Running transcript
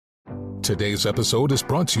Today's episode is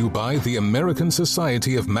brought to you by the American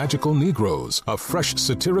Society of Magical Negroes, a fresh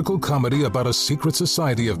satirical comedy about a secret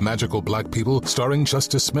society of magical black people starring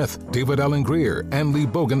Justice Smith, David Alan Grier, Ann Lee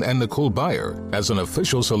Bogan, and Nicole Byer. As an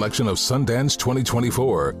official selection of Sundance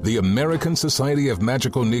 2024, the American Society of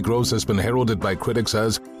Magical Negroes has been heralded by critics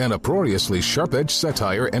as an uproariously sharp-edged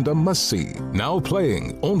satire and a must-see. Now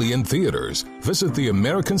playing only in theaters. Visit the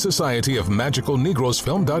American Society of Magical Negroes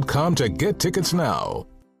Film.com to get tickets now.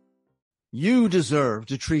 You deserve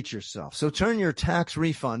to treat yourself. So turn your tax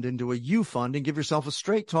refund into a U fund and give yourself a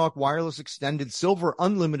Straight Talk Wireless Extended Silver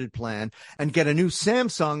Unlimited plan and get a new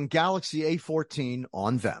Samsung Galaxy A14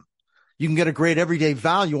 on them. You can get a great everyday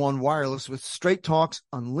value on wireless with Straight Talk's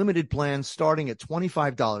unlimited plan starting at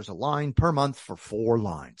 $25 a line per month for 4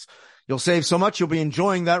 lines. You'll save so much you'll be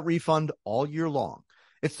enjoying that refund all year long.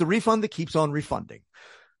 It's the refund that keeps on refunding.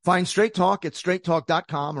 Find Straight Talk at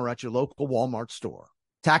straighttalk.com or at your local Walmart store.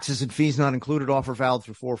 Taxes and fees not included. Offer valid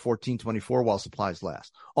through 4/14/24 while supplies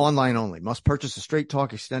last. Online only. Must purchase a Straight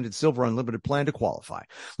Talk Extended Silver Unlimited plan to qualify.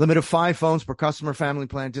 Limit of 5 phones per customer. Family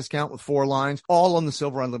plan discount with 4 lines. All on the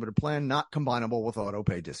Silver Unlimited plan. Not combinable with auto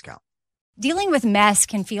pay discount. Dealing with mess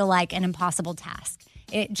can feel like an impossible task.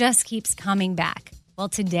 It just keeps coming back. Well,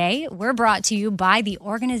 today we're brought to you by the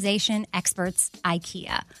organization experts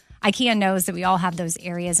IKEA. IKEA knows that we all have those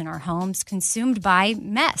areas in our homes consumed by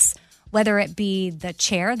mess. Whether it be the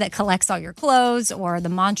chair that collects all your clothes or the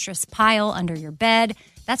monstrous pile under your bed,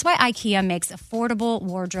 that's why IKEA makes affordable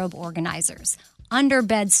wardrobe organizers,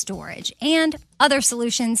 under-bed storage, and other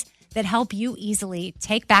solutions that help you easily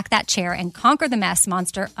take back that chair and conquer the mess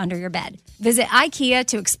monster under your bed. Visit IKEA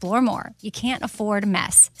to explore more. You can't afford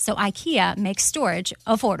mess, so IKEA makes storage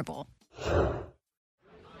affordable.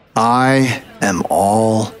 I am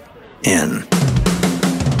all in.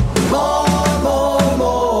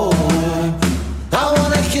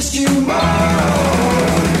 You more.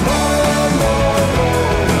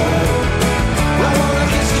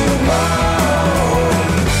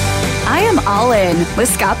 I am all in with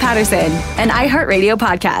Scott Patterson, an iHeartRadio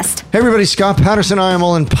podcast. Hey everybody, Scott Patterson, I am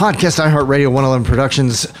all in podcast, iHeartRadio 111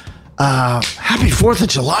 Productions. Happy 4th of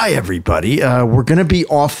July, everybody. We're going to be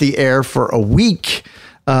off the air for a week.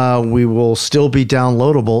 We will still be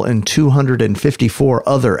downloadable in 254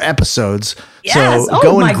 other episodes. Yes. So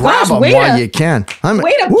go and grab them while you can.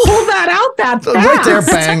 Way to pull that out that fast. Right there,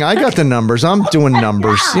 bang. I got the numbers. I'm doing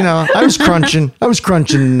numbers. You know, I was crunching numbers.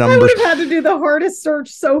 I would have had to do the hardest search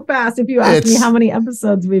so fast if you asked me how many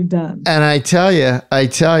episodes we've done. And I tell you,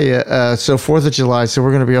 so 4th of July, so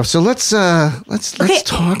we're going to be off. So let's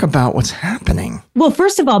talk about what's happening. Well,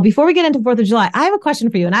 first of all, before we get into 4th of July, I have a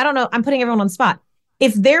question for you. And I don't know, I'm putting everyone on the spot.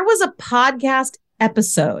 If there was a podcast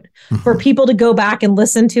episode for people to go back and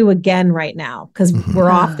listen to again right now, because we're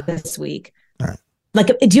off this week, right. Like,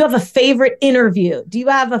 do you have a favorite interview? Do you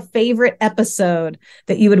have a favorite episode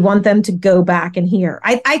that you would want them to go back and hear?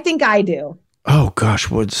 I think I do. Oh gosh,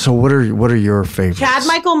 what are your favorites? Chad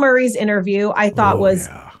Michael Murray's interview I thought was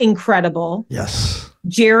incredible. Yes.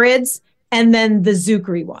 Jared's. And then the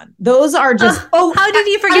Zucri one. Those are just. How did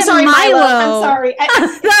you forget I'm sorry, Milo? I'm sorry.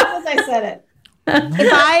 I said it.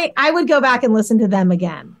 If I would go back and listen to them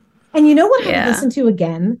again. And you know what I would listen to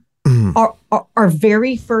again? Our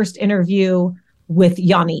very first interview with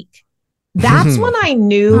Yannick. That's when I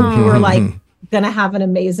knew we were like going to have an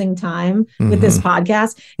amazing time with this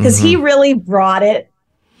podcast, because he really brought it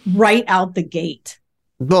right out the gate.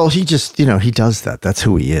 Well, he just, he does that. That's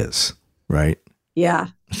who he is, right? Yeah.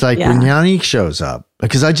 It's like when Yannick shows up,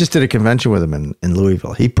 because I just did a convention with him in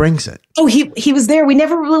Louisville. He brings it. Oh, he was there. We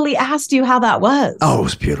never really asked you how that was. Oh, it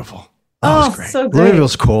was beautiful. It was great. So great.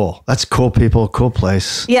 Louisville's cool. That's cool people, cool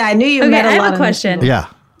place. Yeah, I knew you met a lot. I have a question. Yeah.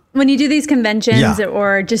 When you do these conventions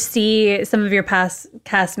or just see some of your past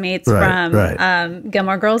castmates from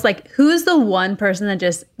Gilmore Girls, like, who's the one person that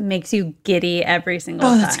just makes you giddy every single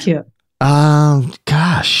time? Oh, that's cute.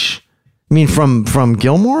 Gosh. I mean, from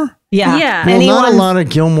Gilmore? Yeah. Well, not a lot of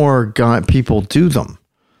Gilmore people do them.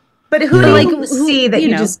 But who do you see that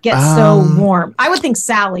you just get so warm? I would think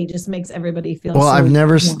Sally just makes everybody feel well, so I've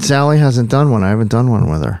never, warm. Sally hasn't done one. I haven't done one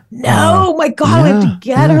with her. No, my God, we have to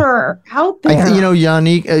get her out there.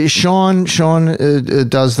 Yannick, Sean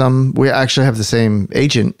does them. We actually have the same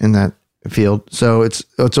agent in that field. So it's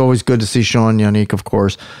always good to see Sean, Yannick, of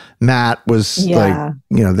course. Matt was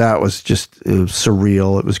that was just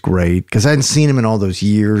surreal. It was great because I hadn't seen him in all those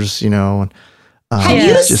years, Have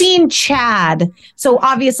you seen Chad? So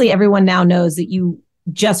obviously everyone now knows that you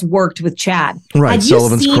just worked with Chad. Right.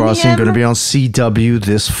 Sullivan's Crossing going to be on CW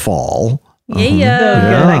this fall. Yeah.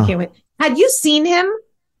 So good. I can't wait. Had you seen him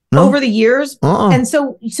over the years? And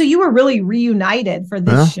so you were really reunited for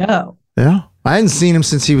this show. Yeah. I hadn't seen him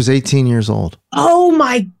since he was 18 years old. Oh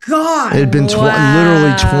my God. It had been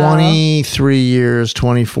literally 23 years,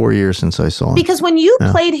 24 years since I saw him. Because when you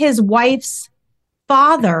played his wife's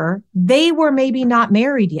father, they were maybe not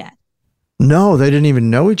married yet. No, they didn't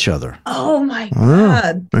even know each other. Oh my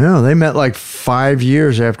God. Yeah, they met like 5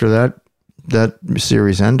 years after that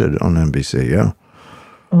series ended on NBC. Yeah.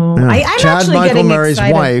 Oh, yeah. I'm Chad actually Michael getting Murray's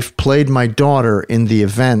excited. wife played my daughter in the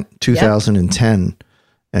event 2010.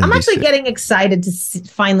 NBC. I'm actually getting excited to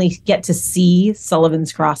finally get to see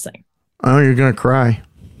Sullivan's Crossing. Oh, you're gonna cry.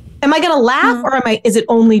 Am I gonna laugh or is it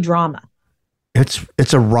only drama?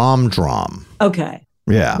 It's a rom-drom. Okay.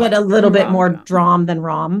 Yeah. But a little bit more drom than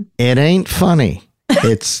rom. It ain't funny.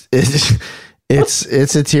 It's a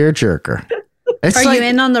tearjerker. Are you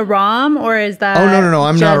in on the rom or is that? Oh no!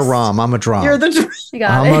 I'm not a rom. I'm a drom. You're the drom.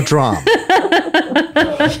 I'm a drom.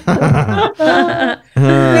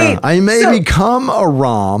 I may become a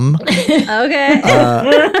rom. Okay.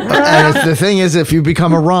 And the thing is, if you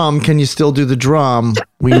become a rom, can you still do the drum?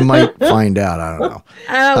 We might find out. I don't know.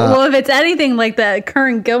 Well, if it's anything like the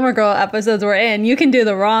current Gilmore Girl episodes we're in, you can do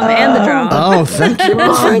the rom and the drum. Oh, thank you.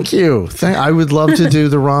 Thank you. I would love to do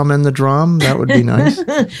the rom and the drum. That would be nice.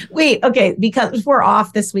 Wait, okay. Because we're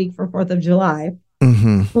off this week for 4th of July.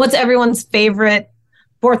 Mm-hmm. What's everyone's favorite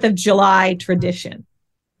 4th of July tradition?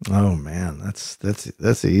 Oh man,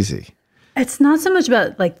 that's easy. It's not so much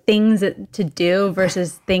about like things to do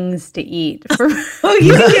versus things to eat. Oh,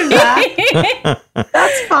 you can give that.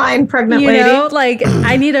 That's fine, pregnant lady. You know, like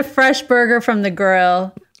I need a fresh burger from the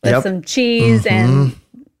grill with some cheese and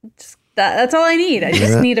just that's all I need. I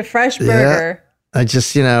just need a fresh burger. I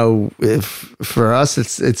just, if for us,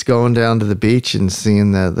 it's going down to the beach and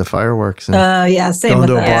seeing the fireworks. And same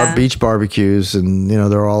going with to beach barbecues, and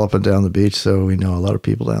they're all up and down the beach. So we know a lot of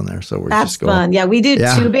people down there. So that's just going. Fun. Yeah, we do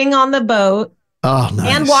tubing on the boat. Oh,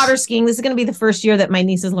 nice. And water skiing. This is going to be the first year that my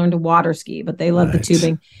nieces learned to water ski, but they love the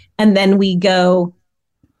tubing. And then we go,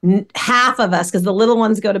 half of us, because the little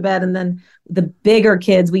ones go to bed, and then the bigger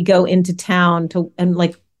kids, we go into town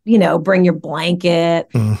bring your blanket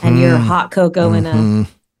and your hot cocoa in a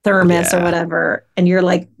thermos or whatever, and your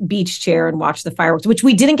like beach chair and watch the fireworks, which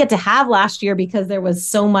we didn't get to have last year because there was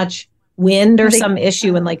so much wind or some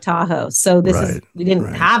issue in Lake Tahoe. So we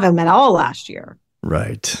didn't have them at all last year.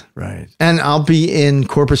 Right. And I'll be in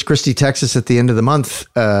Corpus Christi, Texas at the end of the month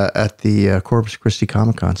at the Corpus Christi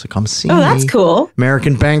Comic-Con. So come see me. Oh, that's cool.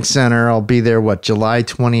 American Bank Center. I'll be there, July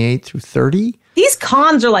 28th through 30? These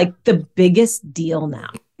cons are like the biggest deal now.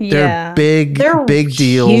 They're big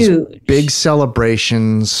deals, huge. Big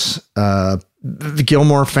celebrations. The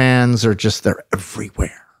Gilmore fans they're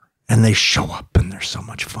everywhere, and they show up, and they're so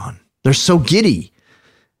much fun. They're so giddy,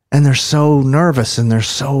 and they're so nervous, and they're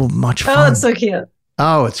so much fun. Oh, it's so cute.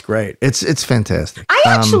 Oh, it's great. It's fantastic. I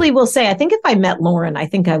actually will say, I think if I met Lauren, I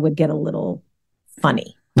think I would get a little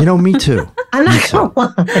funny. Me too. I'm not gonna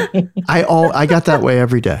lie. I got that way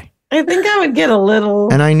every day. I think I would get a little...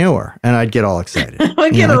 And I knew her, and I'd get all excited. I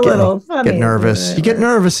would get a little funny. Get nervous. You get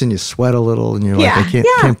nervous, and you sweat a little, and you're like, I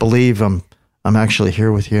can't believe I'm actually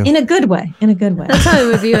here with you. In a good way. That's how it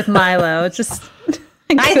would be with Milo. It's just...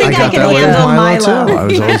 I think I can handle Milo. Too. I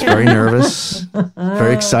was always very nervous,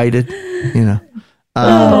 very excited,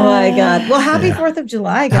 Oh my God. Well, happy 4th of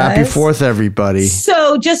July, guys. Happy 4th, everybody.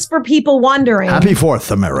 So just for people wondering. Happy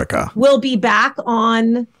 4th, America. We'll be back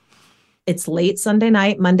on... It's late Sunday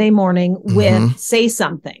night, Monday morning with Say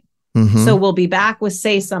Something. So we'll be back with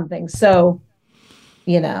Say Something. So,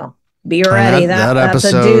 be ready. That's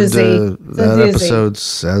episode, a doozy. Episode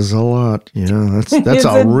says a lot. That's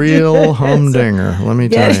a real humdinger. Let me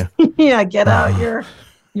tell you. Yeah, get out your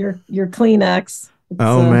Kleenex.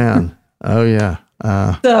 Man. Oh yeah.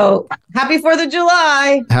 So happy 4th of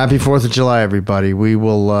July. Happy 4th of July, everybody. We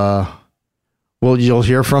will. You'll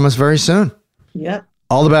hear from us very soon. Yep.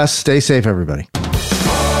 All the best. Stay safe, everybody.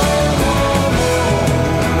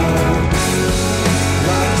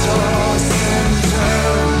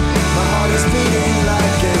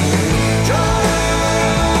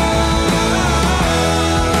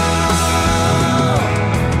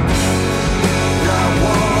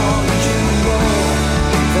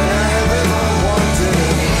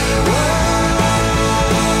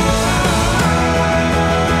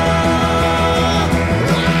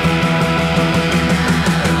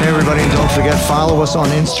 Follow us on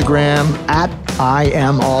Instagram at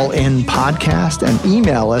IamAllInPodcast and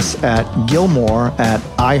email us at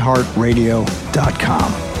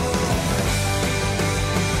gilmore@iheartradio.com.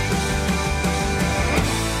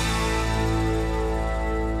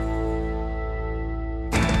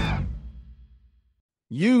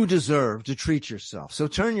 You deserve to treat yourself. So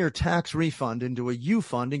turn your tax refund into a U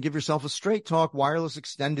fund and give yourself a Straight Talk Wireless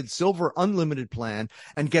Extended Silver Unlimited plan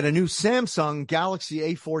and get a new Samsung Galaxy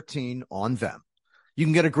A14 on them. You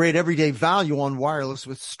can get a great everyday value on wireless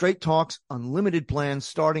with Straight Talk's unlimited plan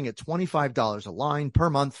starting at $25 a line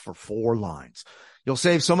per month for 4 lines. You'll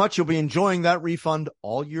save so much you'll be enjoying that refund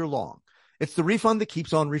all year long. It's the refund that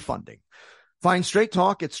keeps on refunding. Find Straight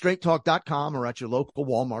Talk at straighttalk.com or at your local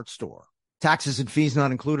Walmart store. Taxes and fees not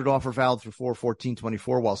included. Offer valid through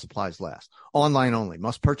 4/14/24 while supplies last. Online only.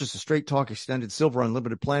 Must purchase a Straight Talk Extended Silver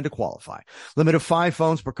Unlimited plan to qualify. Limit of 5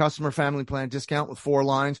 phones per customer. Family plan discount with 4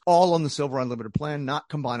 lines. All on the Silver Unlimited plan. Not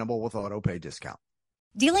combinable with auto pay discount.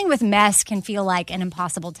 Dealing with mess can feel like an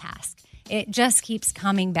impossible task. It just keeps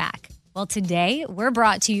coming back. Well, today we're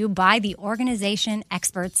brought to you by the organization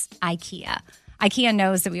experts IKEA. IKEA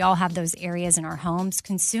knows that we all have those areas in our homes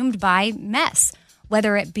consumed by mess.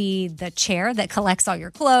 Whether it be the chair that collects all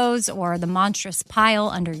your clothes or the monstrous pile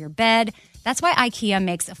under your bed, that's why IKEA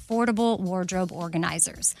makes affordable wardrobe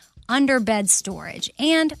organizers, under-bed storage,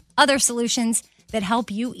 and other solutions that help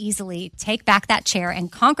you easily take back that chair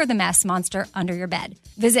and conquer the mess monster under your bed.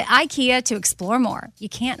 Visit IKEA to explore more. You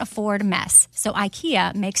can't afford mess, so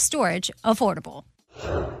IKEA makes storage affordable.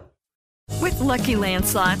 With Lucky Land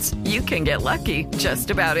Slots, you can get lucky just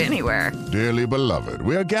about anywhere. Dearly beloved,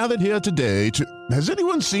 we are gathered here today to... Has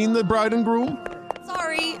anyone seen the bride and groom?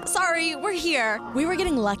 Sorry, we're here. We were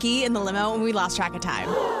getting lucky in the limo and we lost track of time.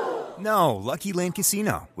 No, Lucky Land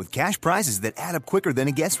Casino, with cash prizes that add up quicker than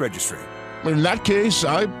a guest registry. In that case,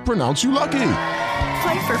 I pronounce you lucky.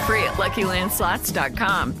 Play for free at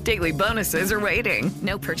LuckyLandSlots.com. Daily bonuses are waiting.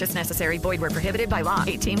 No purchase necessary. Void where prohibited by law.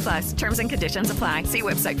 18+. Terms and conditions apply. See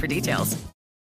website for details.